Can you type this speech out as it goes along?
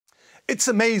It's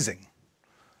amazing.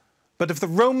 But if the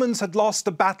Romans had lost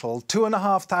a battle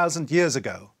 2,500 years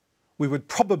ago, we would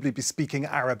probably be speaking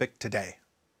Arabic today.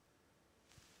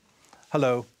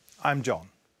 Hello, I'm John.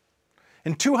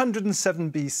 In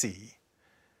 207 BC,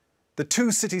 the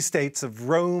two city-states of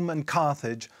Rome and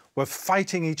Carthage were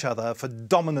fighting each other for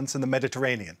dominance in the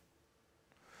Mediterranean.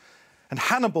 And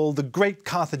Hannibal, the great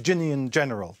Carthaginian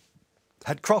general,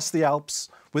 had crossed the Alps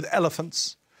with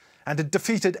elephants and had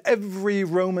defeated every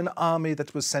Roman army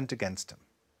that was sent against him.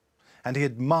 And he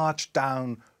had marched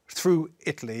down through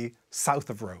Italy,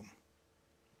 south of Rome.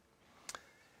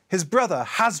 His brother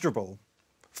Hasdrubal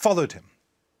followed him,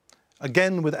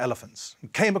 again with elephants,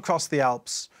 and came across the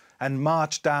Alps and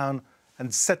marched down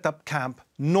and set up camp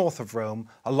north of Rome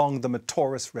along the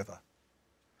Metaurus river.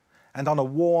 And on a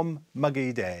warm,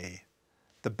 muggy day,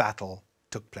 the battle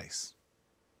took place.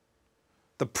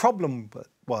 The problem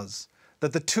was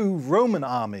that the two Roman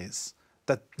armies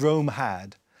that Rome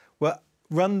had were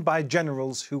run by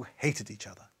generals who hated each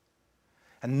other.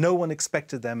 And no one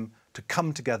expected them to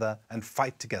come together and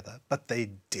fight together, but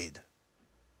they did.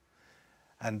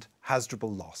 And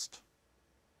Hasdrubal lost.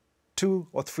 2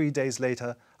 or 3 days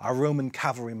later, our Roman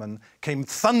cavalrymen came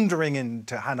thundering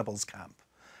into Hannibal's camp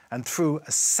and threw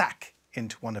a sack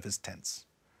into one of his tents.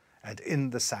 And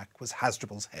in the sack was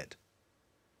Hasdrubal's head.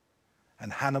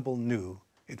 And Hannibal knew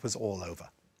it was all over.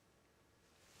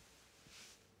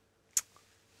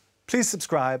 Please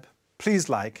subscribe, please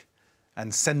like,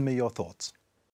 and send me your thoughts.